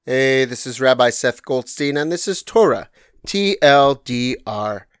Hey, this is Rabbi Seth Goldstein, and this is Torah,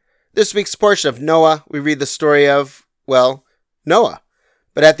 TLDR. This week's portion of Noah, we read the story of, Noah.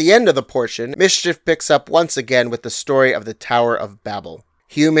 But at the end of the portion, mischief picks up once again with the story of the Tower of Babel.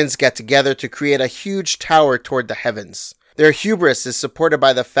 Humans get together to create a huge tower toward the heavens. Their hubris is supported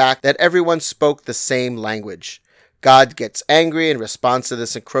by the fact that everyone spoke the same language. God gets angry in response to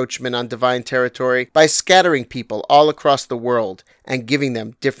this encroachment on divine territory by scattering people all across the world and giving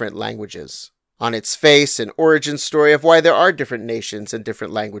them different languages. On its face, an origin story of why there are different nations and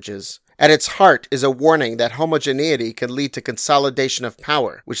different languages. At its heart is a warning that homogeneity can lead to consolidation of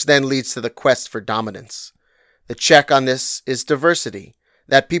power, which then leads to the quest for dominance. The check on this is diversity,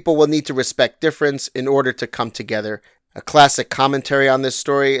 that people will need to respect difference in order to come together. A classic commentary on this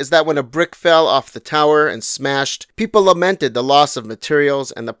story is that when a brick fell off the tower and smashed, people lamented the loss of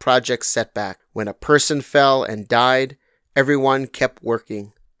materials and the project's setback. When a person fell and died, everyone kept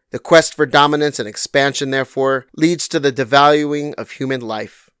working. The quest for dominance and expansion, therefore, leads to the devaluing of human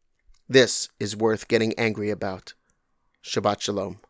life. This is worth getting angry about. Shabbat Shalom.